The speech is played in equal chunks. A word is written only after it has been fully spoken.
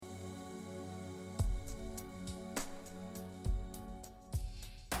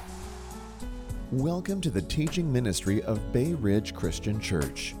Welcome to the teaching ministry of Bay Ridge Christian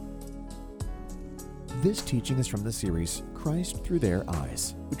Church. This teaching is from the series Christ Through Their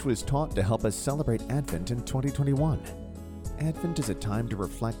Eyes, which was taught to help us celebrate Advent in 2021. Advent is a time to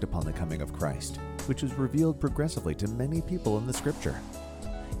reflect upon the coming of Christ, which is revealed progressively to many people in the Scripture.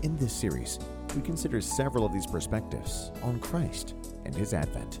 In this series, we consider several of these perspectives on Christ and His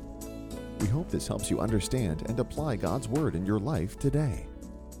Advent. We hope this helps you understand and apply God's Word in your life today.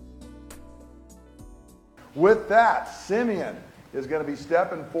 With that, Simeon is going to be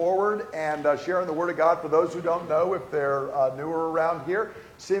stepping forward and sharing the Word of God. For those who don't know, if they're newer around here,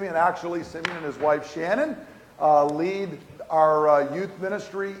 Simeon and his wife Shannon lead our youth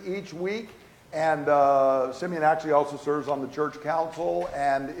ministry each week. And Simeon actually also serves on the church council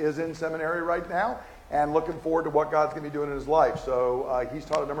and is in seminary right now and looking forward to what God's going to be doing in his life. So he's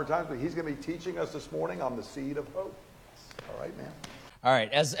taught a number of times, but he's going to be teaching us this morning on the seed of hope. All right, man. All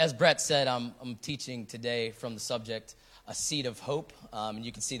right, as Brett said, I'm teaching today from the subject, A Seed of Hope. And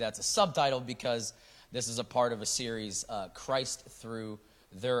you can see that's a subtitle because this is a part of a series, Christ Through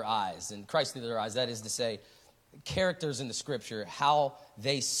Their Eyes. And Christ Through Their Eyes, that is to say, characters in the Scripture, how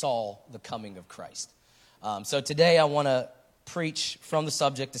they saw the coming of Christ. So today I want to preach from the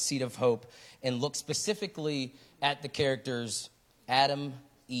subject, A Seed of Hope, and look specifically at the characters Adam,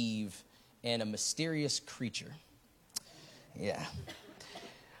 Eve, and a mysterious creature. Yeah.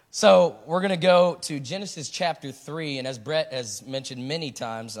 So we're going to go to Genesis chapter 3, and as Brett has mentioned many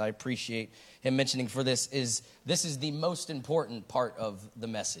times, I appreciate him mentioning for this is the most important part of the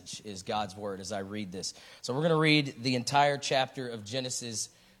message, is God's Word as I read this. So we're going to read the entire chapter of Genesis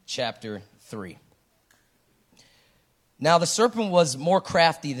chapter 3. Now the serpent was more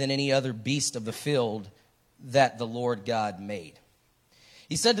crafty than any other beast of the field that the Lord God made.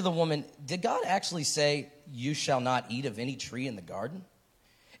 He said to the woman, "Did God actually say, 'You shall not eat of any tree in the garden?'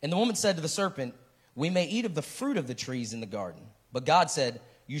 And the woman said to the serpent, 'We may eat of the fruit of the trees in the garden. But God said,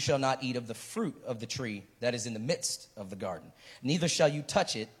 you shall not eat of the fruit of the tree that is in the midst of the garden. Neither shall you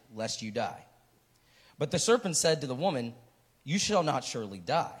touch it, lest you die.' But the serpent said to the woman, 'You shall not surely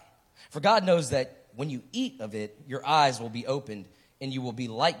die. For God knows that when you eat of it, your eyes will be opened, and you will be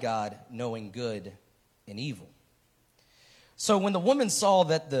like God, knowing good and evil.' So when the woman saw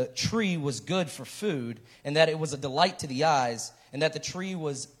that the tree was good for food, and that it was a delight to the eyes, and that the tree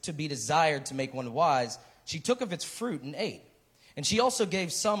was to be desired to make one wise, she took of its fruit and ate. And she also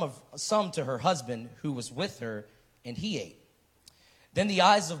gave some to her husband who was with her, and he ate. Then the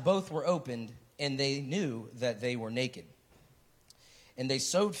eyes of both were opened, and they knew that they were naked. And they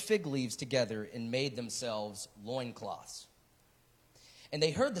sewed fig leaves together and made themselves loincloths. And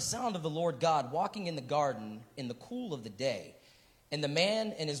they heard the sound of the Lord God walking in the garden in the cool of the day. And the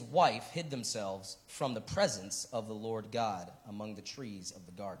man and his wife hid themselves from the presence of the Lord God among the trees of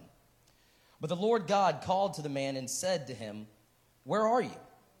the garden. But the Lord God called to the man and said to him, 'Where are you?'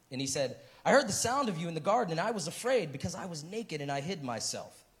 And he said, 'I heard the sound of you in the garden, and I was afraid because I was naked and I hid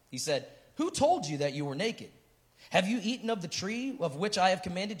myself.' He said, 'Who told you that you were naked? Have you eaten of the tree of which I have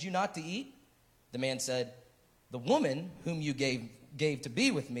commanded you not to eat?' The man said, 'The woman whom you gave to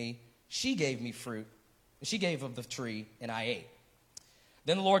be with me, she gave me fruit. She gave of the tree, and I ate.'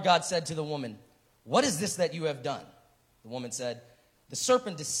 Then the Lord God said to the woman, 'What is this that you have done?' The woman said, 'The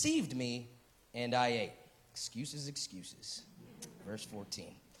serpent deceived me, and I ate.'" Excuses. Verse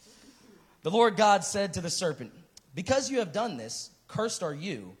 14. The Lord God said to the serpent, "Because you have done this, cursed are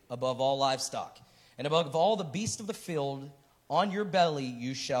you above all livestock, and above all the beasts of the field. On your belly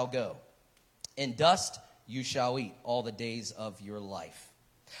you shall go, and dust you shall eat all the days of your life.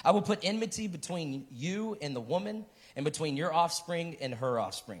 I will put enmity between you and the woman, and between your offspring and her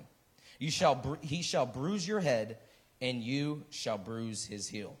offspring. He shall bruise your head, and you shall bruise his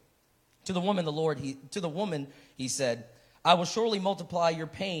heel." To the woman, he said, "I will surely multiply your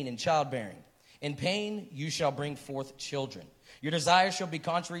pain in childbearing. In pain you shall bring forth children. Your desire shall be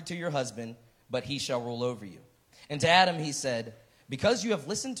contrary to your husband, but he shall rule over you." And to Adam he said, "Because you have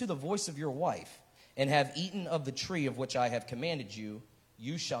listened to the voice of your wife, and have eaten of the tree of which I have commanded you,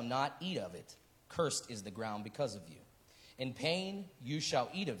 you shall not eat of it. Cursed is the ground because of you. In pain you shall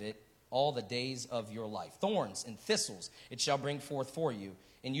eat of it all the days of your life. Thorns and thistles it shall bring forth for you,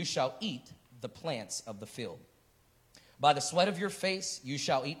 and you shall eat the plants of the field. By the sweat of your face you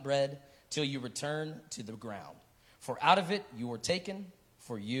shall eat bread till you return to the ground. For out of it you were taken,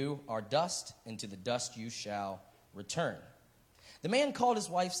 for you are dust, and to the dust you shall return." The man called his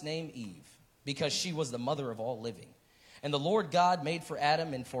wife's name Eve, because she was the mother of all living. And the Lord God made for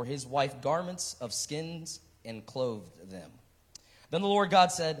Adam and for his wife garments of skins and clothed them. Then the Lord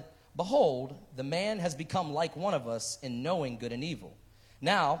God said, "Behold, the man has become like one of us in knowing good and evil.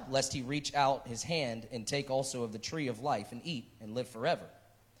 Now, lest he reach out his hand and take also of the tree of life and eat and live forever.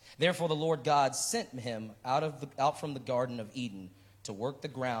 Therefore the Lord God sent him out from the Garden of Eden to work the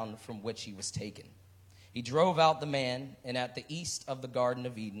ground from which he was taken. He drove out the man, and at the east of the Garden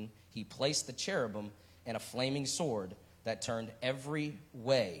of Eden he placed the cherubim and a flaming sword that turned every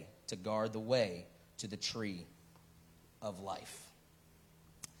way to guard the way to the tree of life.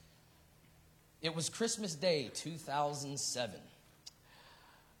 It was Christmas Day 2007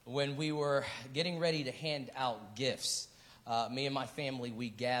 when we were getting ready to hand out gifts. Me and my family, we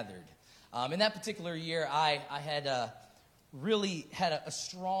gathered. In that particular year, I had really had a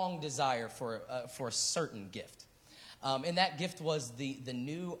strong desire for a certain gift. And that gift was the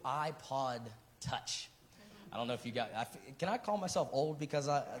new iPod Touch. I don't know if you got, can I call myself old because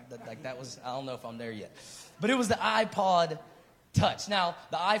I don't know if I'm there yet. But it was the iPod Touch. Now,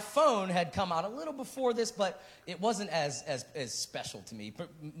 the iPhone had come out a little before this, but it wasn't as special to me.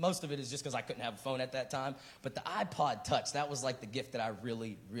 Most of it is just because I couldn't have a phone at that time. But the iPod Touch, that was like the gift that I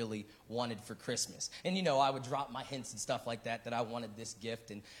really, really wanted for Christmas. And, you know, I would drop my hints and stuff like that I wanted this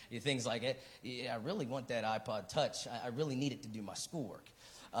gift and things like it. Yeah, I really want that iPod Touch. I really need it to do my schoolwork.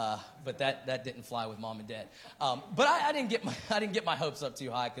 But that didn't fly with Mom and Dad. But I didn't get my hopes up too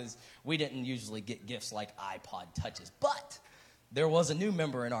high because we didn't usually get gifts like iPod Touches. But there was a new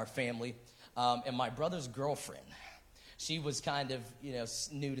member in our family, and my brother's girlfriend. She was kind of,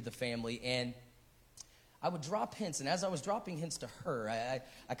 new to the family, and I would drop hints, and as I was dropping hints to her,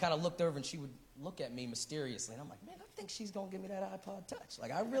 I kind of looked over, and she would look at me mysteriously, and I'm like, man, I think she's going to give me that iPod Touch.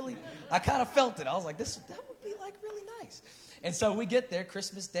 Like, I kind of felt it. I was like, that would be, like, really nice. And so we get there,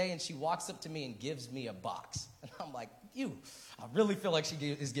 Christmas Day, and she walks up to me and gives me a box. And I'm like, I really feel like she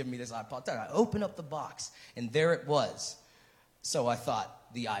is giving me this iPod Touch. I open up the box, and there it was. So I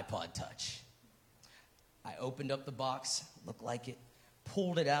thought, the iPod Touch. I opened up the box, looked like it,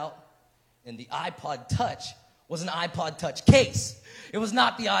 pulled it out, and the iPod Touch was an iPod Touch case. It was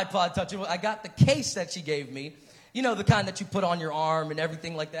not the iPod Touch. I got the case that she gave me, the kind that you put on your arm and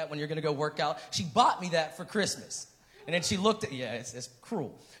everything like that when you're going to go work out. She bought me that for Christmas. And then she looked at, it's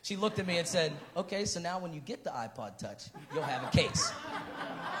cruel. She looked at me and said, okay, so now when you get the iPod Touch, you'll have a case.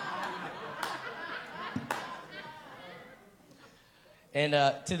 And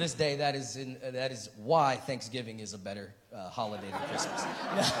to this day, that is why Thanksgiving is a better holiday than Christmas.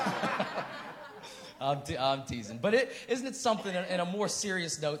 I'm teasing. But isn't it something, in a more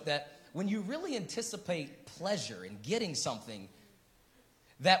serious note, that when you really anticipate pleasure in getting something,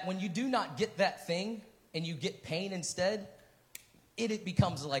 that when you do not get that thing and you get pain instead, it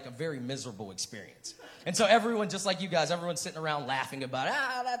becomes like a very miserable experience. And so everyone, just like you guys, everyone's sitting around laughing about,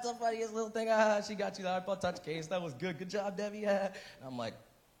 that's the funniest little thing. She got you the iPod Touch case. That was good. Good job, Debbie. And I'm like,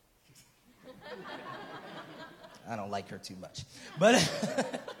 I don't like her too much. But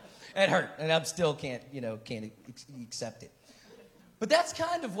it hurt, and I still can't accept it. But that's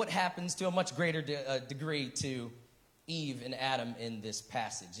kind of what happens to a much greater degree to Eve and Adam in this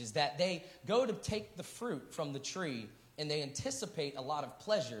passage, is that they go to take the fruit from the tree, and they anticipate a lot of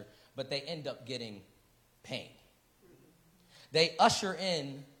pleasure, but they end up getting pain. They usher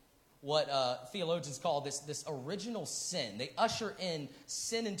in what theologians call this original sin. They usher in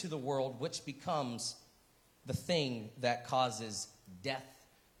sin into the world, which becomes the thing that causes death,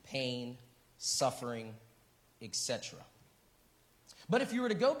 pain, suffering, etc. But if you were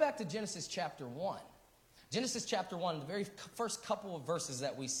to go back to Genesis chapter 1, the very first couple of verses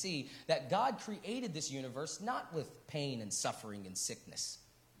that we see, that God created this universe not with pain and suffering and sickness,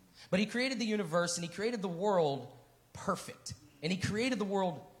 but he created the universe and he created the world perfect. And he created the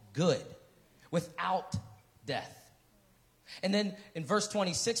world good, without death. And then in verse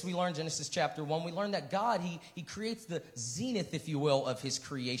 26, we learn Genesis chapter 1, we learn that God, he creates the zenith, if you will, of his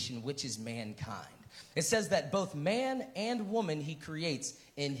creation, which is mankind. It says that both man and woman he creates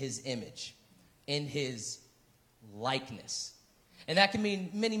in his image, in his likeness. And that can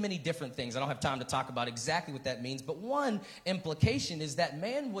mean many, many different things. I don't have time to talk about exactly what that means, but one implication is that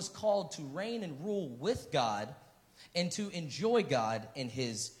man was called to reign and rule with God and to enjoy God in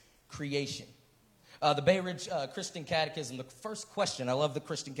his creation. The Bay Ridge Christian Catechism, the first question, I love the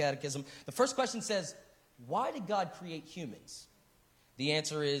Christian Catechism, the first question says, why did God create humans? The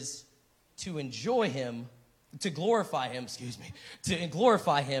answer is to enjoy him, to glorify him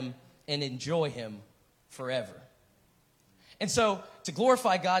and enjoy him forever. And so, to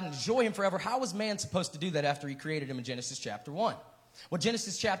glorify God and enjoy him forever, how was man supposed to do that after he created him in Genesis chapter 1? Well,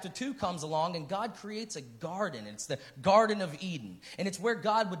 Genesis chapter 2 comes along, and God creates a garden. It's the Garden of Eden. And it's where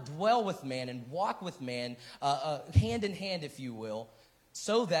God would dwell with man and walk with man, hand in hand, if you will,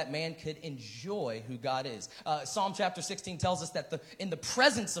 so that man could enjoy who God is. Psalm chapter 16 tells us that in the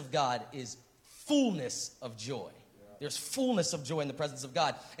presence of God is fullness of joy. There's fullness of joy in the presence of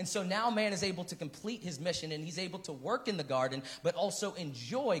God. And so now man is able to complete his mission, and he's able to work in the garden, but also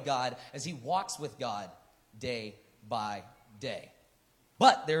enjoy God as he walks with God day by day.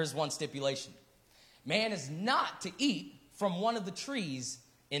 But there is one stipulation. Man is not to eat from one of the trees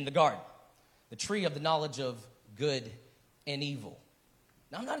in the garden, the tree of the knowledge of good and evil.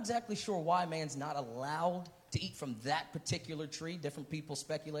 Now, I'm not exactly sure why man's not allowed to eat from that particular tree. Different people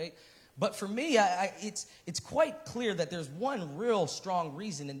speculate. But for me, it's quite clear that there's one real strong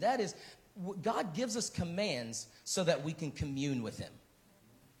reason, and that is God gives us commands so that we can commune with him.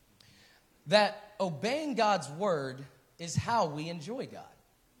 That obeying God's word is how we enjoy God.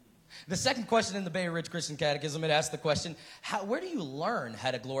 The second question in the Bay Ridge Christian Catechism, it asks the question, where do you learn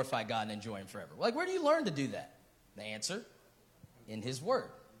how to glorify God and enjoy him forever? Like, where do you learn to do that? The answer, in his word,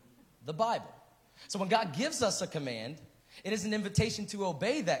 the Bible. So when God gives us a command, it is an invitation to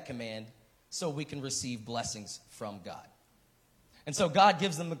obey that command so we can receive blessings from God. And so God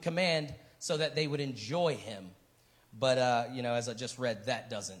gives them a command so that they would enjoy him. But, as I just read, that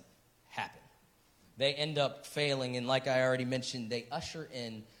doesn't happen. They end up failing, and like I already mentioned, they usher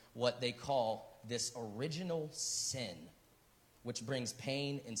in what they call this original sin, which brings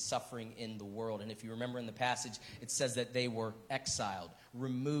pain and suffering in the world. And if you remember in the passage, it says that they were exiled,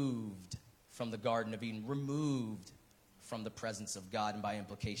 removed from the Garden of Eden, removed from the presence of God, and by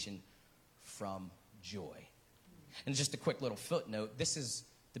implication, from joy. And just a quick little footnote, this is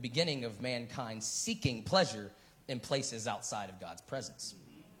the beginning of mankind seeking pleasure in places outside of God's presence.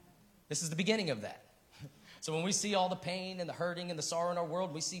 This is the beginning of that. So when we see all the pain and the hurting and the sorrow in our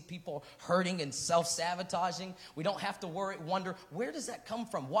world, we see people hurting and self-sabotaging. We don't have to wonder, where does that come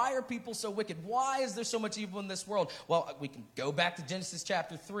from? Why are people so wicked? Why is there so much evil in this world? Well, we can go back to Genesis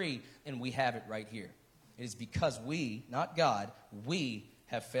chapter 3, and we have it right here. It is because we, not God, we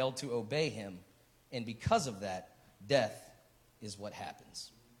have failed to obey him, and because of that, death is what happens.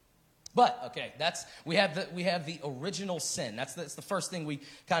 But, okay, we have the original sin. That's the first thing we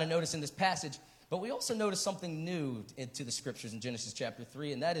kind of notice in this passage. But we also notice something new into the scriptures in Genesis chapter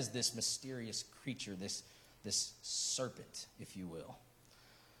 3, and that is this mysterious creature, this serpent, if you will.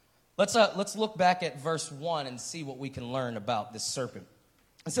 Let's look back at verse 1 and see what we can learn about this serpent.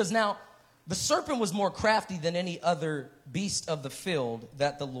 It says, "Now, the serpent was more crafty than any other beast of the field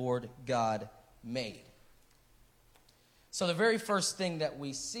that the Lord God made." So the very first thing that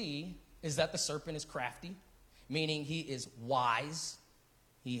we see is that the serpent is crafty, meaning he is wise,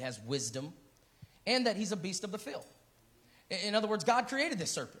 he has wisdom, and that he's a beast of the field. In other words, God created this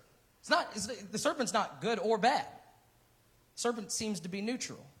serpent. The serpent's not good or bad. Serpent seems to be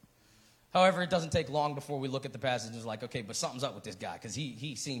neutral. However, it doesn't take long before we look at the passage and it's like, okay, but something's up with this guy because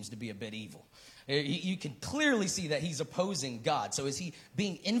he seems to be a bit evil. You can clearly see that he's opposing God. So is he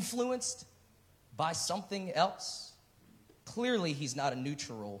being influenced by something else? Clearly, he's not a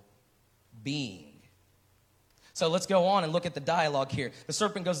neutral being. So let's go on and look at the dialogue here. The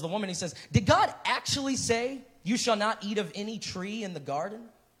serpent goes to the woman. He says, "Did God actually say, 'You shall not eat of any tree in the garden'?"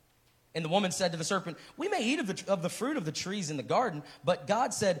 And the woman said to the serpent, "We may eat of the fruit of the trees in the garden, but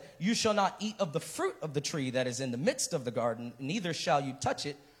God said, 'You shall not eat of the fruit of the tree that is in the midst of the garden, neither shall you touch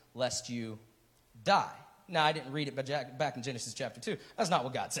it, lest you die.'" Now, I didn't read it back in Genesis chapter 2. That's not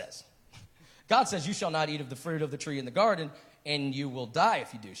what God says. God says, "You shall not eat of the fruit of the tree in the garden, and you will die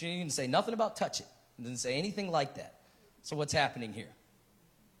if you do." She didn't say nothing about touch it. It didn't say anything like that. So what's happening here?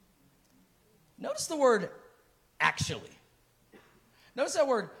 Notice the word actually. Notice that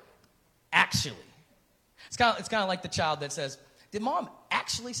word actually. It's kind of like the child that says, "Did mom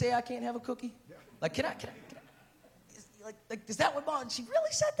actually say I can't have a cookie? Like, can I is that what mom, she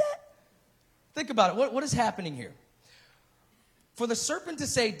really said that?" Think about it. What is happening here? For the serpent to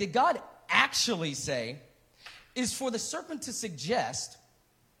say, "Did God actually say," is for the serpent to suggest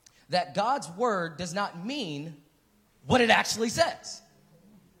that God's word does not mean what it actually says.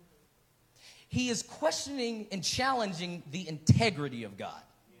 He is questioning and challenging the integrity of God.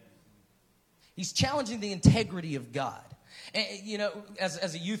 He's challenging the integrity of God. And,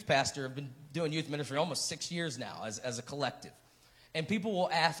 as a youth pastor, I've been doing youth ministry almost 6 years now as a collective. And people will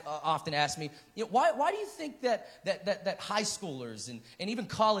often ask me, why do you think that high schoolers and even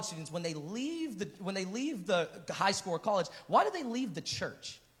college students, when they leave the high school or college, why do they leave the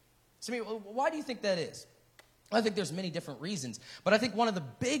church? So, why do you think that is? I think there's many different reasons. But I think one of the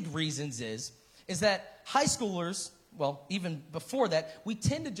big reasons is that high schoolers, well, even before that, we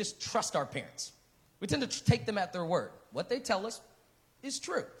tend to just trust our parents. We tend to take them at their word. What they tell us is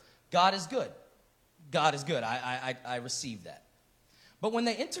true. God is good. God is good. I receive that. But when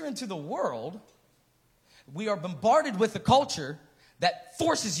they enter into the world, we are bombarded with a culture that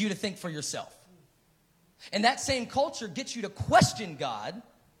forces you to think for yourself. And that same culture gets you to question God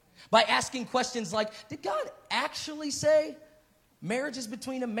by asking questions like, did God actually say marriage is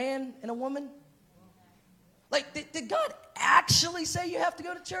between a man and a woman? Like, did God actually say you have to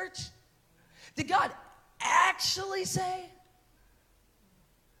go to church? Did God actually say?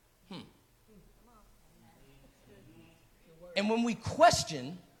 And when we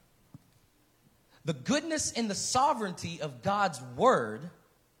question the goodness and the sovereignty of God's word,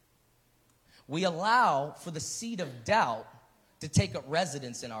 we allow for the seed of doubt to take up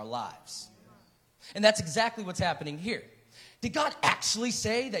residence in our lives. And that's exactly what's happening here. Did God actually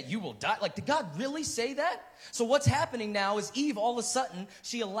say that you will die? Like, did God really say that? So what's happening now is Eve, all of a sudden,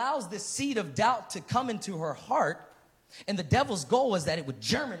 she allows this seed of doubt to come into her heart, and the devil's goal is that it would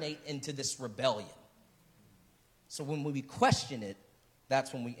germinate into this rebellion. So when we question it,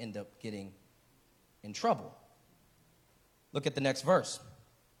 that's when we end up getting in trouble. Look at the next verse.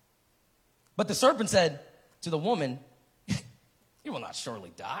 But the serpent said to the woman, you will not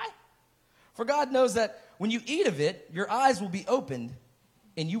surely die. For God knows that when you eat of it, your eyes will be opened,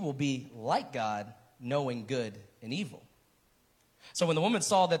 and you will be like God, knowing good and evil. So when the woman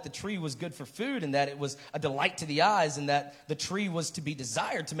saw that the tree was good for food, and that it was a delight to the eyes, and that the tree was to be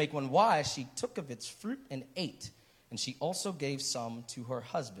desired to make one wise, she took of its fruit and ate. And she also gave some to her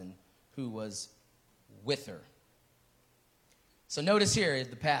husband who was with her. So notice here is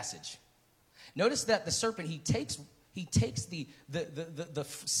the passage. Notice that the serpent, he takes the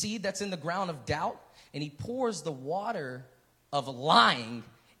seed that's in the ground of doubt, and he pours the water of lying,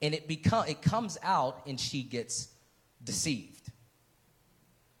 and it comes out, and she gets deceived.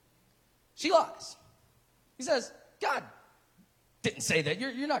 She lies. He says, God didn't say that.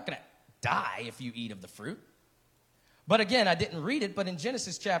 You're not going to die if you eat of the fruit. But again, I didn't read it, but in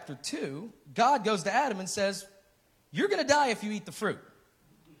Genesis chapter 2, God goes to Adam and says, you're going to die if you eat the fruit.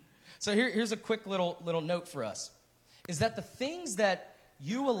 So here's a quick little note for us, is that the things that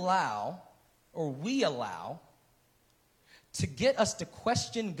you allow, or we allow, to get us to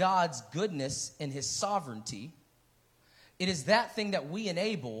question God's goodness and his sovereignty, it is that thing that we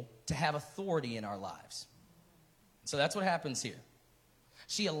enable to have authority in our lives. So that's what happens here.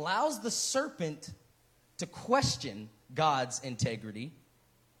 She allows the serpent to question God's integrity,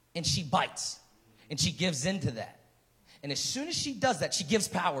 and she bites, and she gives into that. And as soon as she does that, she gives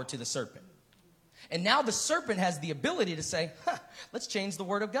power to the serpent. And now the serpent has the ability to say, let's change the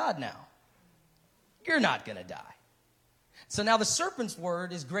word of God now. You're not going to die. So now the serpent's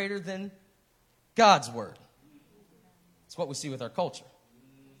word is greater than God's word. That's what we see with our culture.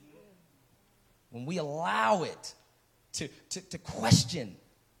 When we allow it to question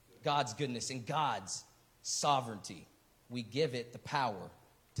God's goodness and God's sovereignty, we give it the power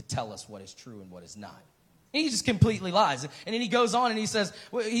to tell us what is true and what is not. And he just completely lies. And then he goes on and he says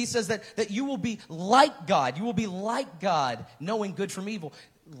that you will be like God. You will be like God, knowing good from evil.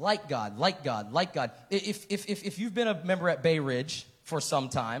 Like God, like God, like God. If you've been a member at Bay Ridge for some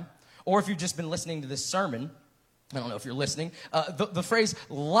time, or if you've just been listening to this sermon, I don't know if you're listening, the phrase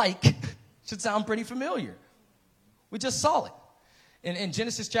like should sound pretty familiar. We just saw it. In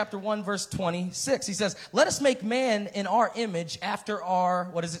Genesis chapter 1, verse 26, he says, let us make man in our image after our,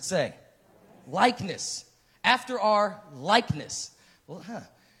 what does it say? Likeness. After our likeness. Well,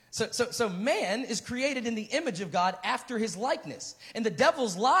 So man is created in the image of God after his likeness. And the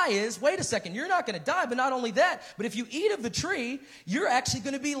devil's lie is, wait a second, you're not going to die, but not only that, but if you eat of the tree, you're actually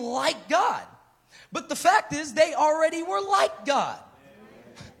going to be like God. But the fact is, they already were like God.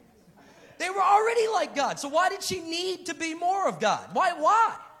 They were already like God. So why did she need to be more of God?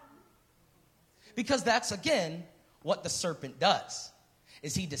 Why? Because that's, again, what the serpent does,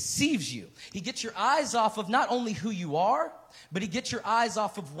 is he deceives you. He gets your eyes off of not only who you are, but he gets your eyes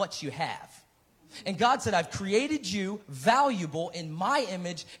off of what you have. And God said, I've created you valuable in my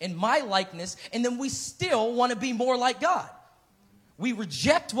image, in my likeness, and then we still want to be more like God. We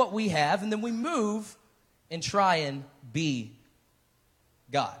reject what we have, and then we move and try and be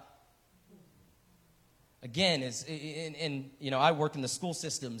God. Again, I work in the school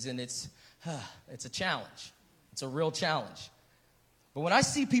systems, and it's a challenge. It's a real challenge. But when I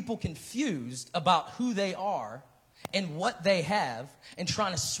see people confused about who they are and what they have and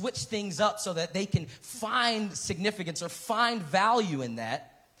trying to switch things up so that they can find significance or find value in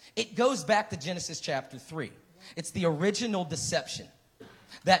that, it goes back to Genesis chapter 3. It's the original deception.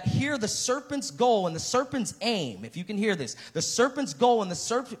 That here the serpent's goal and the serpent's aim, if you can hear this, the serpent's goal and the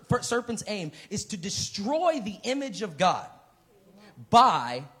serpent's aim is to destroy the image of God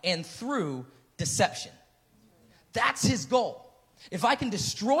by and through deception. That's his goal. If I can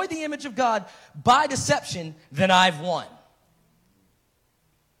destroy the image of God by deception, then I've won.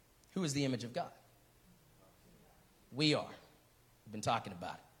 Who is the image of God? We are. We've been talking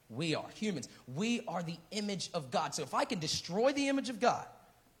about it. We are humans. We are the image of God. So if I can destroy the image of God,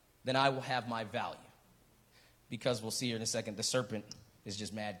 then I will have my value. Because we'll see here in a second, the serpent is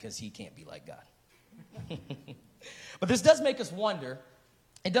just mad because he can't be like God. But this does make us wonder.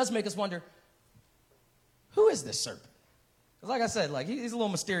 It does make us wonder, who is this serpent? Because like I said, he's a little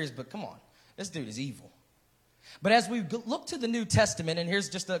mysterious, but come on. This dude is evil. But as we look to the New Testament, and here's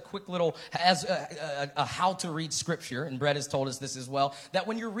just a quick little how to read Scripture, and Brett has told us this as well, that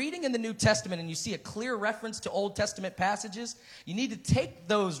when you're reading in the New Testament and you see a clear reference to Old Testament passages, you need to take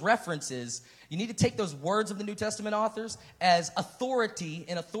those references, you need to take those words of the New Testament authors as authority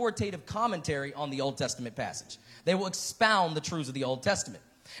and authoritative commentary on the Old Testament passage. They will expound the truths of the Old Testament.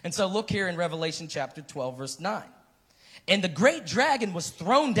 And so look here in Revelation chapter 12, verse 9. And the great dragon was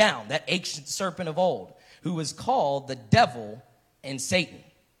thrown down, that ancient serpent of old, who is called the devil and Satan,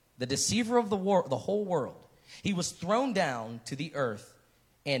 the deceiver of the whole world. He was thrown down to the earth,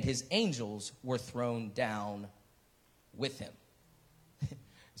 and his angels were thrown down with him.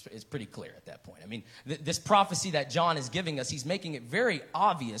 It's pretty clear at that point. I mean, this prophecy that John is giving us, he's making it very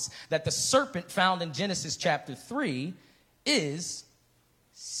obvious that the serpent found in Genesis chapter 3 is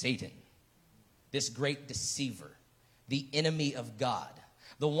Satan, this great deceiver, the enemy of God,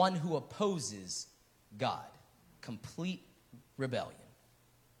 the one who opposes God, complete rebellion.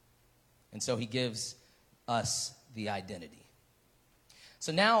 And so he gives us the identity.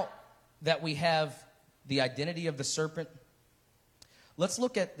 So now that we have the identity of the serpent, let's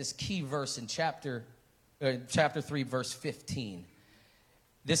look at this key verse in chapter 3, verse 15.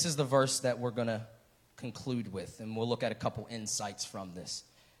 This is the verse that we're going to conclude with, and we'll look at a couple insights from this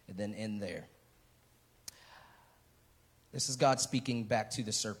and then end there. This is God speaking back to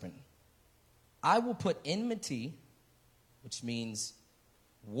the serpent. I will put enmity, which means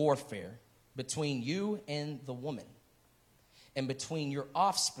warfare, between you and the woman, and between your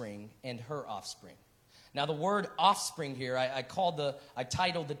offspring and her offspring. Now, the word offspring here, I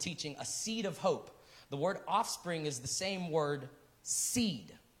titled the teaching, A Seed of Hope. The word offspring is the same word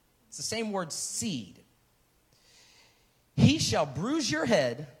seed. It's the same word seed. He shall bruise your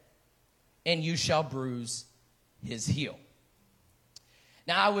head, and you shall bruise his heel.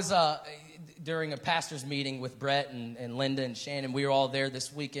 Now, I was during a pastor's meeting with Brett and Linda and Shannon. We were all there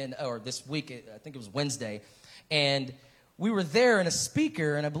this week, I think it was Wednesday. And we were there, and a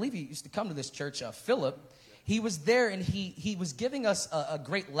speaker, and I believe he used to come to this church, Philip, he was there, and he was giving us a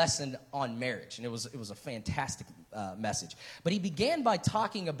great lesson on marriage. And it was a fantastic message. But he began by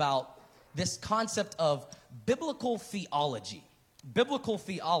talking about this concept of biblical theology. Biblical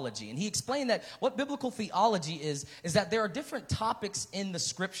theology. And he explained that what biblical theology is that there are different topics in the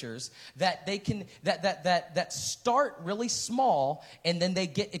scriptures that they can that start really small, and then they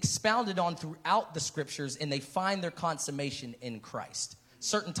get expounded on throughout the scriptures, and they find their consummation in Christ.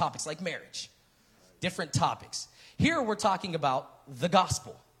 Certain topics like marriage. Different topics. Here we're talking about the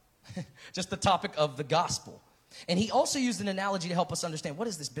gospel. Just the topic of the gospel. And he also used an analogy to help us understand what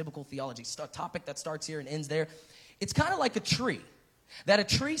is this biblical theology topic that starts here and ends there. It's kind of like a tree. That a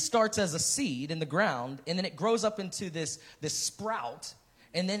tree starts as a seed in the ground, and then it grows up into this sprout,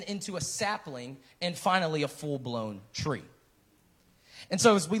 and then into a sapling, and finally a full-blown tree. And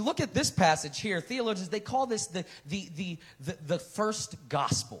so as we look at this passage here, theologians, they call this the first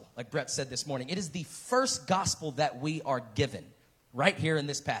gospel, like Brett said this morning. It is the first gospel that we are given right here in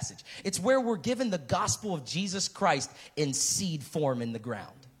this passage. It's where we're given the gospel of Jesus Christ in seed form in the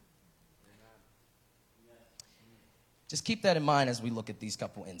ground. Just keep that in mind as we look at these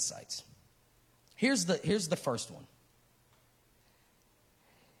couple insights. Here's the first one.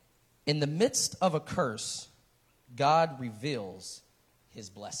 In the midst of a curse, God reveals his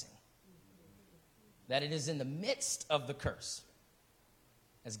blessing. That it is in the midst of the curse.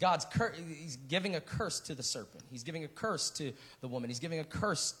 As he's giving a curse to the serpent. He's giving a curse to the woman. He's giving a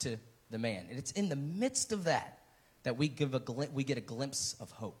curse to the man. And it's in the midst of that we get a glimpse of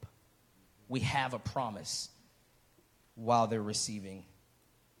hope. We have a promise while they're receiving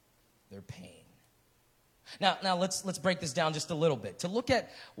their pain. Now let's break this down just a little bit. To look at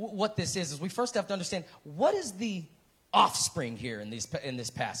what this is we first have to understand, what is the offspring here in this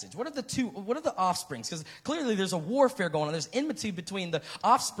passage? What are the offsprings? Because clearly there's a warfare going on. There's enmity between the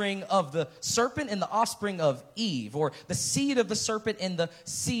offspring of the serpent and the offspring of Eve, or the seed of the serpent and the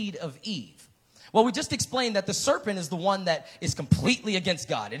seed of Eve. Well, we just explained that the serpent is the one that is completely against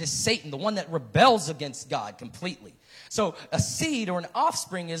God. It is Satan, the one that rebels against God completely. So a seed or an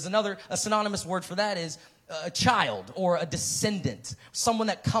offspring is a synonymous word for that is a child or a descendant, someone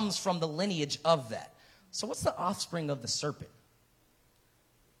that comes from the lineage of that. So what's the offspring of the serpent?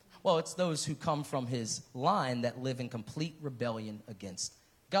 Well, it's those who come from his line that live in complete rebellion against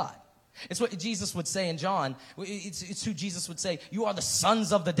God. It's what Jesus would say in John. It's who Jesus would say, you are the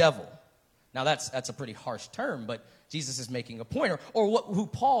sons of the devil. Now, that's a pretty harsh term, but Jesus is making a point. Or who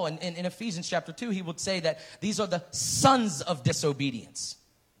Paul, in Ephesians chapter 2, he would say that these are the sons of disobedience.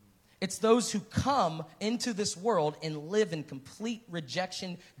 It's those who come into this world and live in complete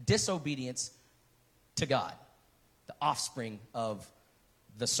rejection, disobedience to God, the offspring of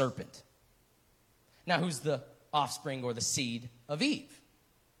the serpent. Now, who's the offspring or the seed of Eve?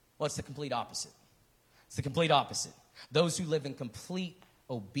 Well, it's the complete opposite. It's the complete opposite. Those who live in complete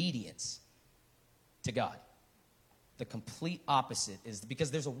obedience to God. The complete opposite is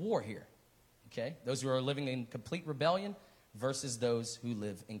because there's a war here. Okay? Those who are living in complete rebellion versus those who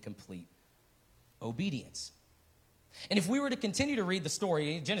live in complete obedience. And if we were to continue to read the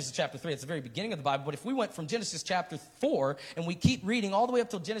story in Genesis chapter 3, it's the very beginning of the Bible, but if we went from Genesis chapter 4 and we keep reading all the way up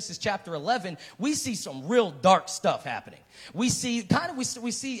till Genesis chapter 11, we see some real dark stuff happening. We see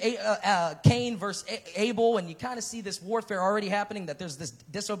Cain versus Abel, and you kind of see this warfare already happening, that there's this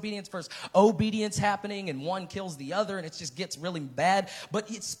disobedience versus obedience happening, and one kills the other, and it just gets really bad. But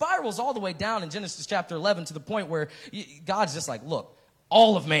it spirals all the way down in Genesis chapter 11 to the point where God's just like, look,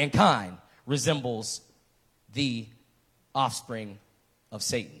 all of mankind resembles the offspring of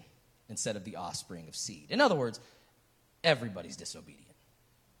Satan instead of the offspring of seed. In other words, everybody's disobedient.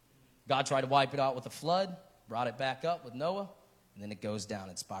 God tried to wipe it out with a flood, brought it back up with Noah, and then it goes down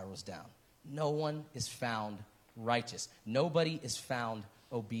and spirals down. No one is found righteous. Nobody is found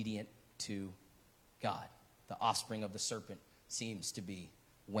obedient to God. The offspring of the serpent seems to be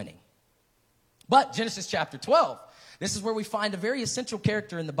winning. But Genesis chapter 12, this is where we find a very essential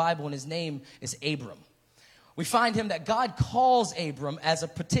character in the Bible, and his name is Abram. We find him that God calls Abram as a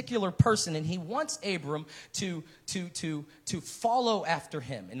particular person, and he wants Abram to follow after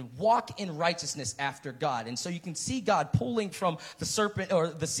him and walk in righteousness after God. And so you can see God pulling from the serpent, or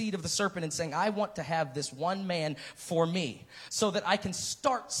the seed of the serpent, and saying, I want to have this one man for me so that I can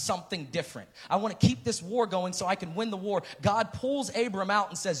start something different. I want to keep this war going so I can win the war. God pulls Abram out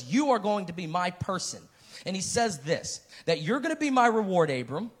and says, you are going to be my person. And he says this, that you're going to be my reward,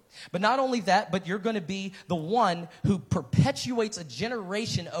 Abram. But not only that, but you're going to be the one who perpetuates a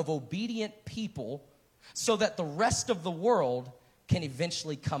generation of obedient people so that the rest of the world can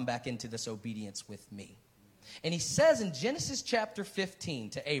eventually come back into this obedience with me. And he says in Genesis chapter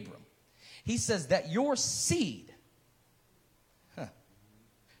 15 to Abram, he says that your seed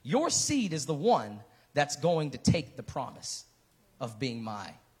is the one that's going to take the promise of being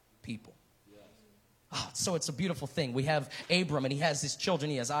my people. Oh, so it's a beautiful thing. We have Abram, and he has his children.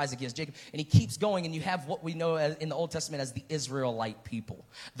 He has Isaac, he has Jacob, and he keeps going, and you have what we know in the Old Testament as the Israelite people.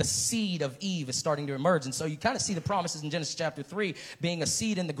 The seed of Eve is starting to emerge, and so you kind of see the promises in Genesis chapter 3 being a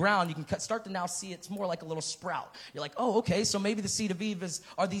seed in the ground. You can start to now see it's more like a little sprout. You're like, oh, okay, so maybe the seed of Eve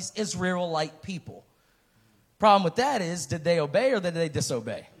are these Israelite people. Problem with that is, did they obey or did they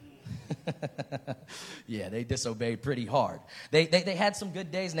disobey? Yeah, they disobeyed pretty hard. They had some good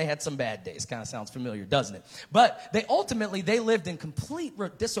days and they had some bad days. Kind of sounds familiar, doesn't it? But they lived in complete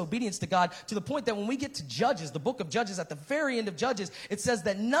disobedience to God, to the point that when we get to Judges, the book of Judges, at the very end of Judges, it says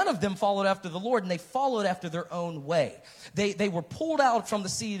that none of them followed after the Lord, and they followed after their own way. They were pulled out from the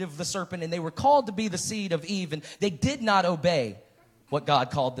seed of the serpent, and they were called to be the seed of Eve, and they did not obey what God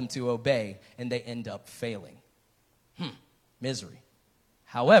called them to obey, and they end up failing. Misery.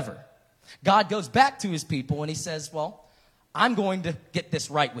 However, God goes back to his people and he says, well, I'm going to get this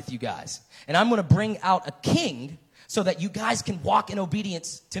right with you guys. And I'm going to bring out a king so that you guys can walk in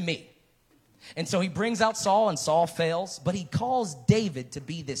obedience to me. And so he brings out Saul, and Saul fails, but he calls David to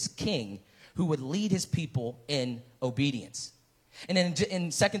be this king who would lead his people in obedience. And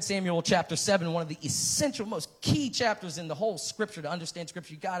in 2 Samuel chapter 7, one of the essential, most key chapters in the whole scripture, to understand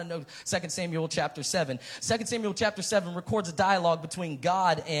scripture, you got to know 2 Samuel chapter 7. 2 Samuel chapter 7 records a dialogue between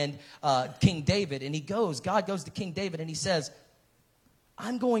God and King David. And God goes to King David and he says,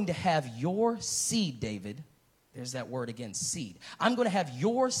 I'm going to have your seed, David. There's that word again, seed. I'm going to have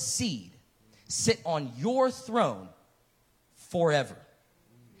your seed sit on your throne forever.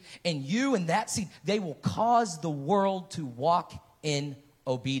 And you and that seed, they will cause the world to walk in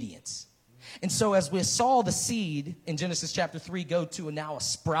obedience. And so as we saw the seed in Genesis chapter 3 go to now a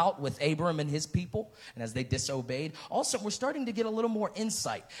sprout with Abram and his people, and as they disobeyed, also we're starting to get a little more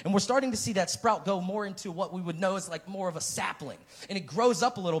insight. And we're starting to see that sprout go more into what we would know as like more of a sapling. And it grows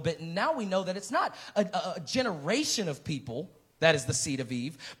up a little bit, and now we know that it's not a generation of people That is the seed of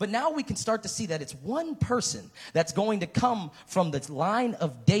Eve. But now we can start to see that it's one person that's going to come from the line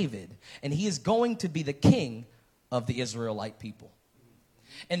of David, and he is going to be the king of the Israelite people.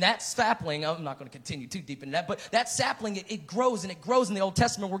 And that sapling, I'm not going to continue too deep into that, but that sapling, it grows and it grows in the Old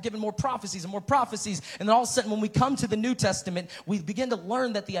Testament. We're given more prophecies and more prophecies. And then all of a sudden, when we come to the New Testament, we begin to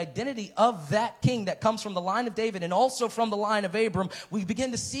learn that the identity of that king that comes from the line of David and also from the line of Abram, we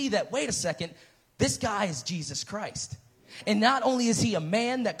begin to see that, wait a second, this guy is Jesus Christ. And not only is he a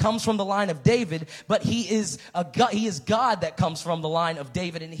man that comes from the line of David, but he is God that comes from the line of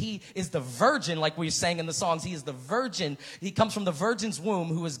David. And he is the virgin, like we sang in the songs. He is the virgin. He comes from the virgin's womb,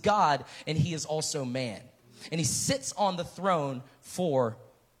 who is God, and he is also man. And he sits on the throne for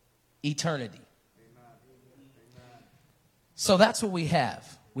eternity. So that's what we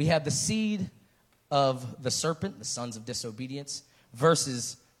have. We have the seed of the serpent, the sons of disobedience,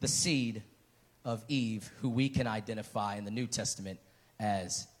 versus the seed of Eve, who we can identify in the New Testament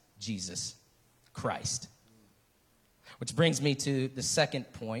as Jesus Christ. Which brings me to the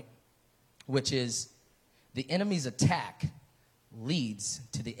second point, which is the enemy's attack leads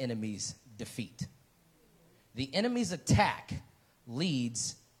to the enemy's defeat. The enemy's attack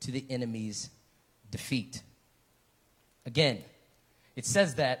leads to the enemy's defeat. Again, it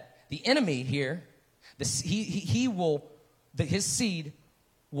says that the enemy here, his seed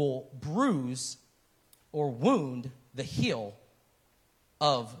will bruise or wound the heel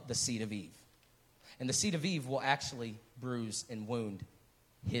of the seed of Eve. And the seed of Eve will actually bruise and wound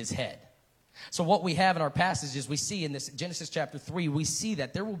his head. So what we have in our passage is we see in this Genesis chapter 3, we see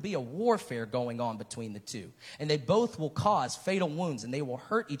that there will be a warfare going on between the two. And they both will cause fatal wounds, and they will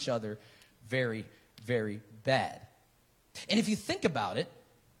hurt each other very, very bad. And if you think about it,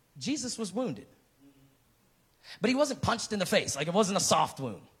 Jesus was wounded. But he wasn't punched in the face. Like, it wasn't a soft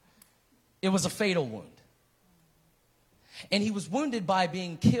wound. It was a fatal wound. And he was wounded by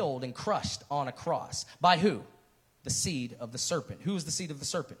being killed and crushed on a cross. By who? The seed of the serpent. Who is the seed of the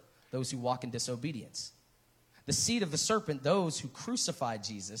serpent? Those who walk in disobedience. The seed of the serpent, those who crucified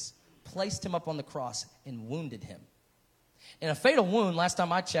Jesus, placed him up on the cross and wounded him. And a fatal wound, last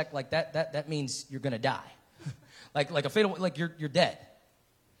time I checked, like that means you're going to die. like a fatal, like you're dead.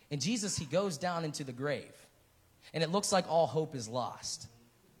 And Jesus, he goes down into the grave. And it looks like all hope is lost.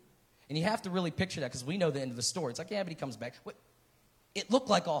 And you have to really picture that, because we know the end of the story. It's like, yeah, but he comes back. It looked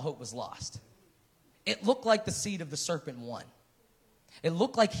like all hope was lost. It looked like the seed of the serpent won. It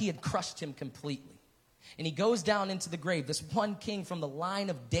looked like he had crushed him completely. And he goes down into the grave. This one king from the line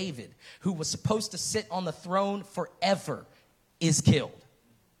of David, who was supposed to sit on the throne forever, is killed.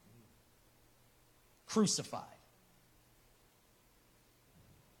 Crucified.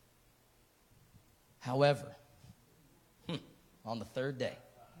 However, on the third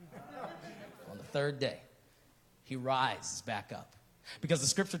day, he rises back up. Because the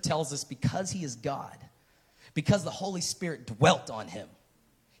scripture tells us, because he is God, because the Holy Spirit dwelt on him,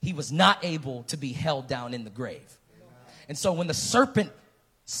 he was not able to be held down in the grave. And so when the serpent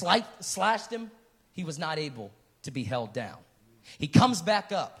slashed him, he was not able to be held down. He comes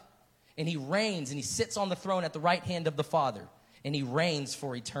back up, and he reigns, and he sits on the throne at the right hand of the Father, and he reigns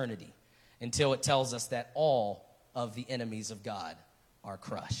for eternity, until it tells us that all of the enemies of God are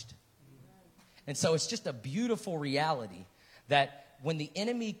crushed. And so it's just a beautiful reality that when the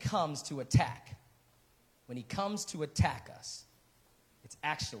enemy comes to attack, when he comes to attack us, it's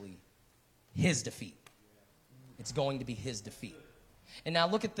actually his defeat. It's going to be his defeat. And now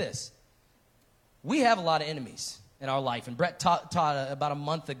look at this. We have a lot of enemies in our life. And Brett taught about a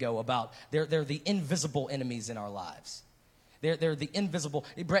month ago about they're the invisible enemies in our lives. They're the invisible.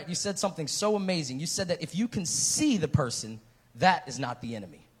 Hey, Brett, you said something so amazing. You said that if you can see the person, that is not the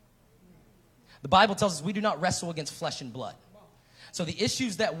enemy. The Bible tells us we do not wrestle against flesh and blood. So the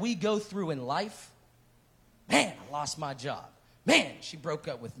issues that we go through in life, man, I lost my job. Man, she broke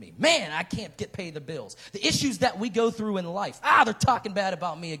up with me. Man, I can't pay the bills. The issues that we go through in life, they're talking bad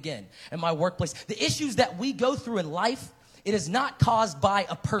about me again in my workplace. The issues that we go through in life, it is not caused by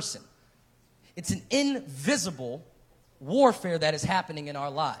a person. It's an invisible warfare that is happening in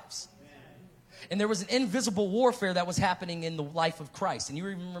our lives. And there was an invisible warfare that was happening in the life of Christ. And you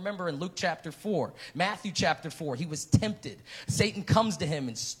even remember in Luke chapter 4, Matthew chapter 4, he was tempted. Satan comes to him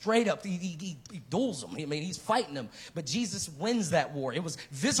and straight up, he duels him. I mean, he's fighting him. But Jesus wins that war. It was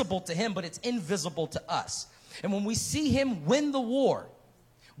visible to him, but it's invisible to us. And when we see him win the war,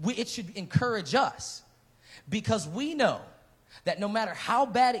 it should encourage us. Because we know that no matter how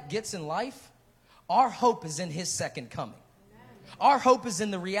bad it gets in life, our hope is in his second coming. Our hope is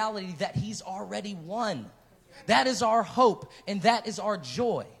in the reality that he's already won. That is our hope, and that is our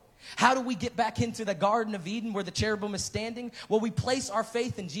joy. How do we get back into the Garden of Eden where the cherubim is standing? Well, we place our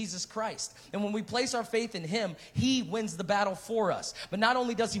faith in Jesus Christ. And when we place our faith in him, he wins the battle for us. But not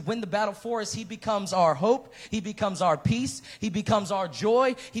only does he win the battle for us, he becomes our hope, he becomes our peace, he becomes our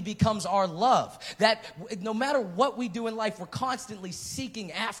joy, he becomes our love. That no matter what we do in life, we're constantly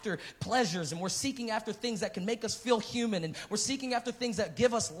seeking after pleasures, and we're seeking after things that can make us feel human, and we're seeking after things that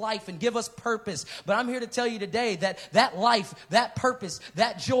give us life and give us purpose. But I'm here to tell you today that that life, that purpose,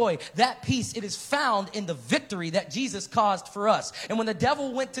 that joy, that peace, it is found in the victory that Jesus caused for us. And when the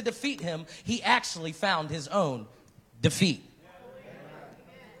devil went to defeat him, he actually found his own defeat.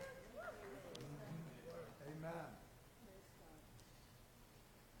 Amen.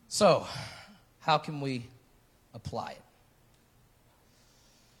 So, how can we apply it?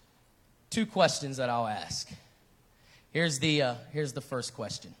 Two questions that I'll ask. Here's the first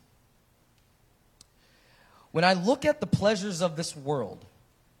question. When I look at the pleasures of this world,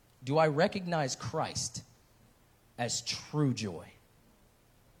 do I recognize Christ as true joy?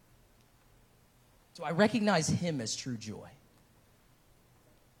 Do I recognize him as true joy?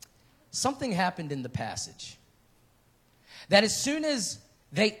 Something happened in the passage that as soon as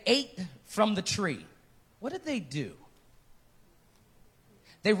they ate from the tree, what did they do?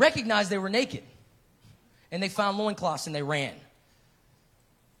 They recognized they were naked, and they found loincloths and they ran.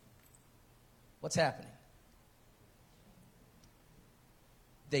 What's happening?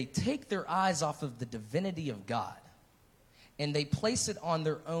 They take their eyes off of the divinity of God and they place it on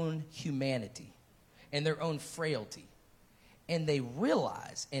their own humanity and their own frailty. And they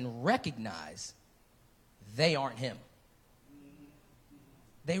realize and recognize they aren't him.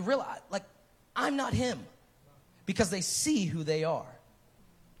 They realize, like, I'm not him, because they see who they are.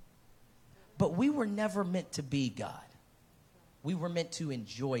 But we were never meant to be God. We were meant to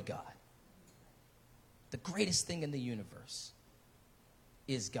enjoy God. The greatest thing in the universe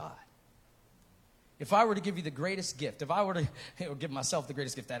is God. If I were to give you the greatest gift, if I were to give myself the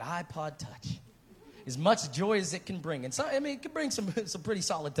greatest gift, that iPod Touch, as much joy as it can bring. And so, I mean, it can bring some pretty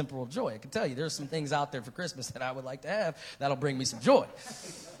solid temporal joy. I can tell you there's some things out there for Christmas that I would like to have that'll bring me some joy.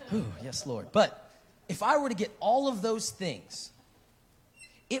 Ooh, yes, Lord. But if I were to get all of those things,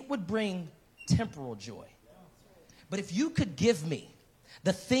 it would bring temporal joy. But if you could give me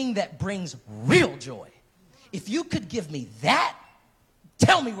the thing that brings real joy, if you could give me that,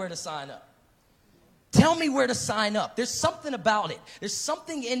 tell me where to sign up. Tell me where to sign up. There's something about it. There's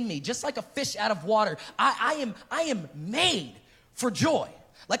something in me, just like a fish out of water. I am made for joy.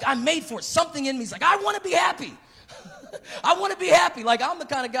 Like, I'm made for it. Something in me is like, I want to be happy. I want to be happy. Like, I'm the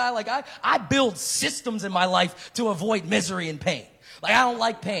kind of guy, like, I build systems in my life to avoid misery and pain. Like, I don't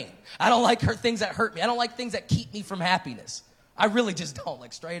like pain. I don't like things that hurt me. I don't like things that keep me from happiness. I really just don't,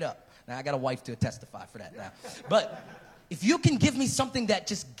 like, straight up. Now, I got a wife to testify for that now. But if you can give me something that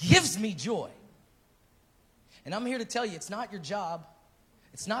just gives me joy, and I'm here to tell you, it's not your job.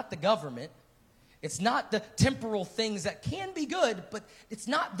 It's not the government. It's not the temporal things that can be good, but it's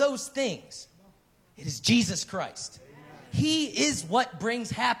not those things. It is Jesus Christ. He is what brings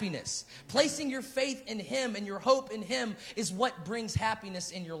happiness. Placing your faith in him and your hope in him is what brings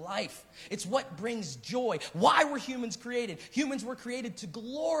happiness in your life. It's what brings joy. Why were humans created? Humans were created to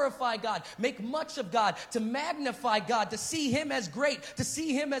glorify God, make much of God, to magnify God, to see him as great, to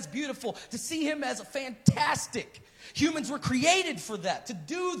see him as beautiful, to see him as fantastic. Humans were created for that, to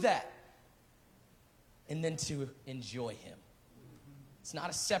do that, and then to enjoy him. It's not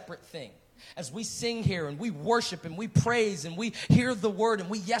a separate thing. As we sing here and we worship and we praise and we hear the word and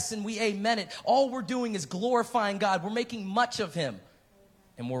we yes and we amen it, all we're doing is glorifying God. We're making much of him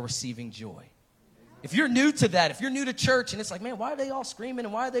and we're receiving joy. If you're new to that, if you're new to church and it's like, man, why are they all screaming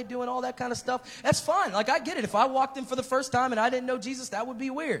and why are they doing all that kind of stuff? That's fine. Like, I get it. If I walked in for the first time and I didn't know Jesus, that would be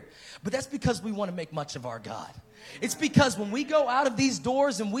weird. But that's because we want to make much of our God. It's because when we go out of these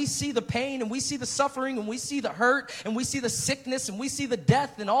doors and we see the pain and we see the suffering and we see the hurt and we see the sickness and we see the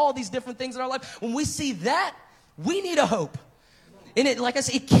death and all these different things in our life, when we see that, we need a hope. And it, like I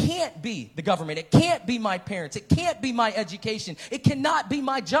said, it can't be the government. It can't be my parents. It can't be my education. It cannot be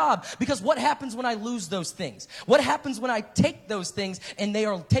my job. Because what happens when I lose those things? What happens when I take those things and they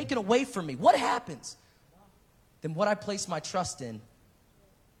are taken away from me? What happens? Then what I place my trust in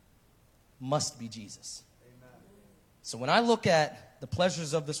must be Jesus. So when I look at the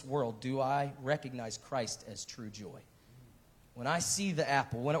pleasures of this world, do I recognize Christ as true joy? When I see the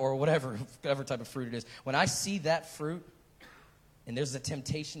apple, or whatever type of fruit it is, when I see that fruit and there's a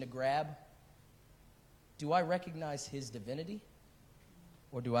temptation to grab, do I recognize his divinity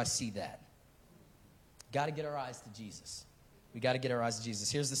or do I see that? Got to get our eyes to Jesus. We got to get our eyes to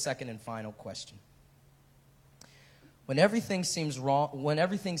Jesus. Here's the second and final question. when everything seems wrong, when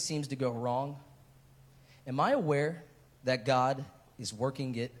everything seems to go wrong, am I aware that God is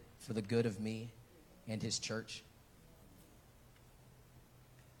working it for the good of me and his church?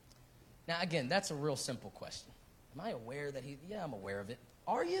 Now, again, that's a real simple question. Am I aware that yeah, I'm aware of it.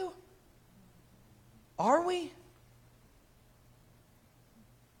 Are you? Are we?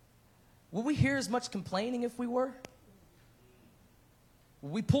 Will we hear as much complaining if we were?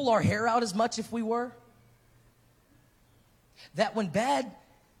 Will we pull our hair out as much if we were? That when bad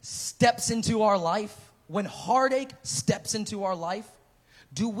steps into our life, when heartache steps into our life,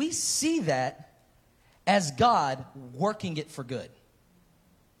 do we see that as God working it for good?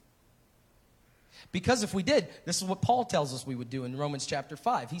 Because if we did, this is what Paul tells us we would do in Romans chapter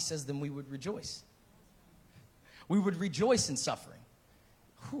 5. He says then we would rejoice. We would rejoice in suffering.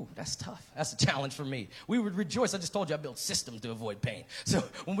 Whew, that's tough. That's a challenge for me. We would rejoice. I just told you I built systems to avoid pain. So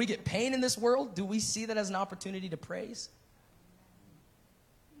when we get pain in this world, do we see that as an opportunity to praise?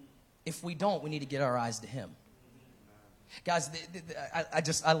 If we don't, we need to get our eyes to him. Guys,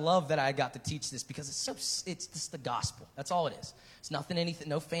 I love that I got to teach this because it's just the gospel. That's all it is. It's nothing, anything,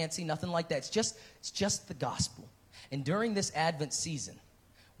 no fancy, nothing like that. It's just the gospel. And during this Advent season,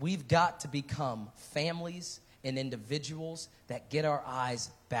 we've got to become families and individuals that get our eyes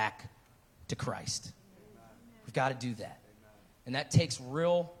back to Christ. We've got to do that. And that takes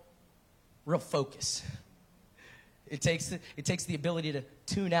real focus. It takes the ability to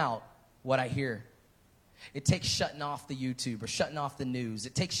tune out what I hear. It takes shutting off the YouTube or shutting off the news.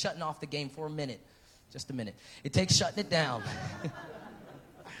 It takes shutting off the game for a minute. Just a minute. It takes shutting it down.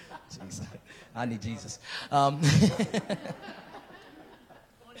 Jesus. I need Jesus. But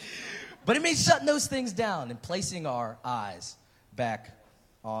it means shutting those things down and placing our eyes back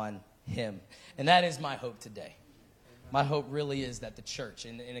on him. And that is my hope today. My hope really is that the church,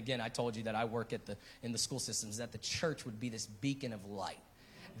 and again, I told you that I work in the school systems, that the church would be this beacon of light.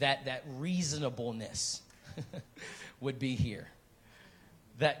 That reasonableness would be here.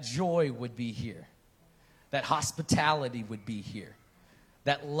 That joy would be here. That hospitality would be here.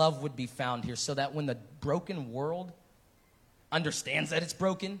 That love would be found here, so that when the broken world understands that it's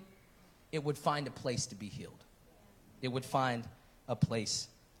broken, it would find a place to be healed. It would find a place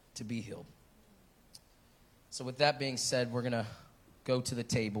to be healed. So with that being said, we're going to go to the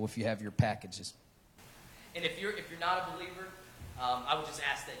table if you have your packages. And if you're not a believer, I would just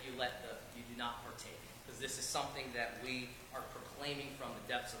ask that you do not partake, because this is something that we are proclaiming from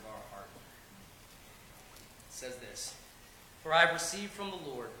the depths of our heart. It says this: "For I have received from the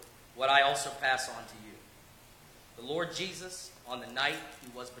Lord what I also pass on to you. The Lord Jesus, on the night he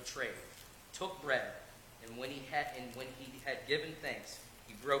was betrayed, took bread, and when he had given thanks,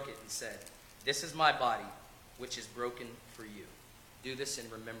 he broke it and said, 'This is my body, which is broken for you. Do this in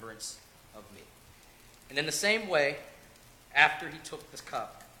remembrance of me.' And in the same way, after he took this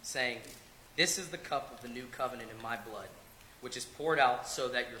cup, saying, 'This is the cup of the new covenant in my blood, which is poured out so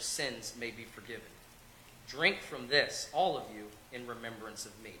that your sins may be forgiven. Drink from this, all of you, in remembrance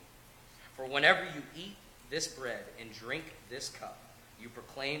of me. For whenever you eat this bread and drink this cup, you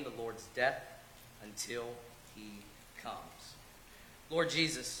proclaim the Lord's death until he comes.'" Lord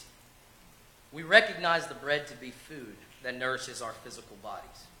Jesus, we recognize the bread to be food that nourishes our physical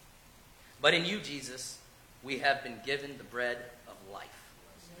bodies. But in you, Jesus, we have been given the bread of life,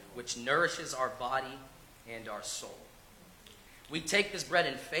 which nourishes our body and our soul. We take this bread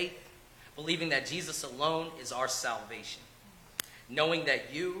in faith, believing that Jesus alone is our salvation, knowing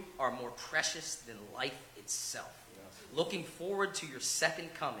that you are more precious than life itself, looking forward to your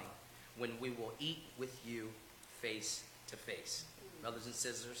second coming when we will eat with you face to face. Brothers and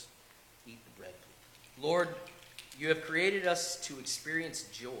sisters, eat the bread, please. Lord, you have created us to experience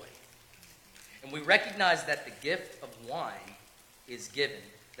joy. And we recognize that the gift of wine is given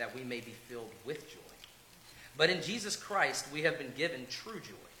that we may be filled with joy. But in Jesus Christ, we have been given true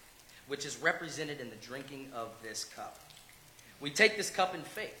joy, which is represented in the drinking of this cup. We take this cup in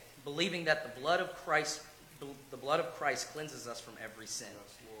faith, believing that the blood of Christ cleanses us from every sin,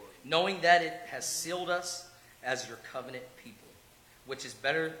 knowing that it has sealed us as your covenant people, which is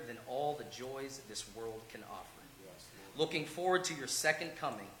better than all the joys this world can offer. Looking forward to your second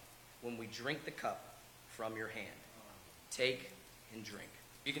coming when we drink the cup from your hand. Take and drink.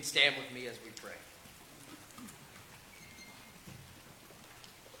 You can stand with me as we pray.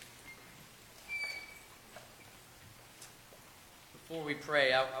 Before we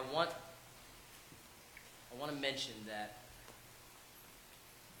pray, I want to mention that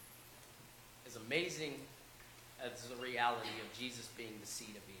as amazing as the reality of Jesus being the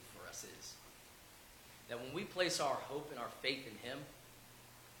seed of Eve for us is, that when we place our hope and our faith in him,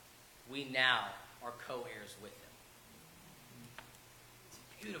 we now are co-heirs with him.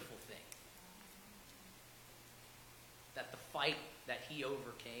 beautiful thing that the fight that he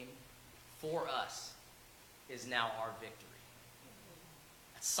overcame for us is now our victory.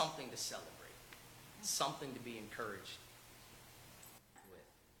 That's something to celebrate. It's something to be encouraged with.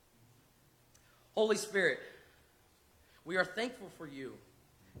 Holy Spirit, we are thankful for you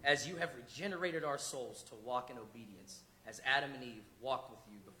as you have regenerated our souls to walk in obedience as Adam and Eve walked with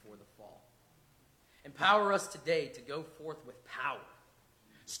you before the fall. Empower us today to go forth with power.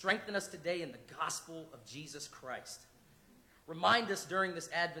 Strengthen us today in the gospel of Jesus Christ. Remind us during this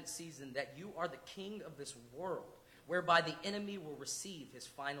Advent season that you are the King of this world, whereby the enemy will receive his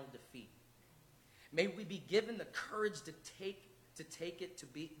final defeat. May we be given the courage to take it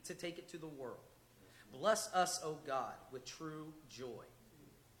to the world. Bless us, O God, with true joy.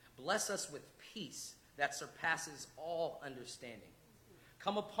 Bless us with peace that surpasses all understanding.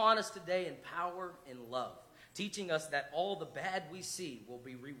 Come upon us today in power and love, teaching us that all the bad we see will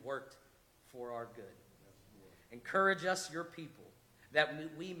be reworked for our good. Encourage us, your people, that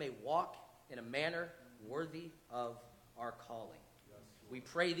we may walk in a manner worthy of our calling. We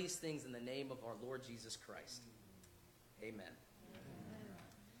pray these things in the name of our Lord Jesus Christ. Amen.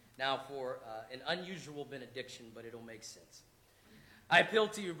 Now for an unusual benediction, but it'll make sense. I appeal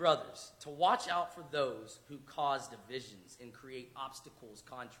to you, brothers, to watch out for those who cause divisions and create obstacles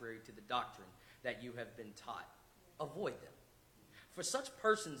contrary to the doctrine that you have been taught. Avoid them. For such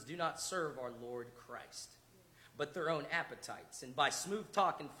persons do not serve our Lord Christ, but their own appetites, and by smooth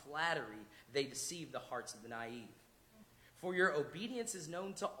talk and flattery they deceive the hearts of the naive. For your obedience is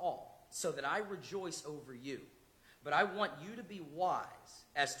known to all, so that I rejoice over you. But I want you to be wise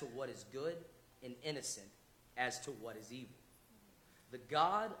as to what is good and innocent as to what is evil. The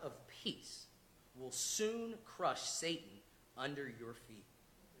God of peace will soon crush Satan under your feet.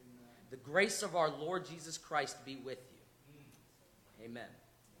 Amen. The grace of our Lord Jesus Christ be with you. Amen.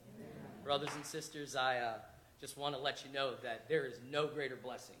 Amen. Brothers and sisters, I just want to let you know that there is no greater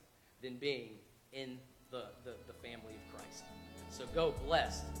blessing than being in the family of Christ. So go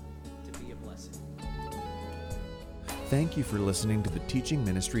blessed to be a blessing. Thank you for listening to the teaching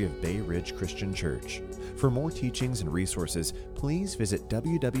ministry of Bay Ridge Christian Church. For more teachings and resources, please visit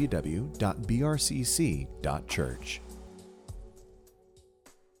www.brcc.church.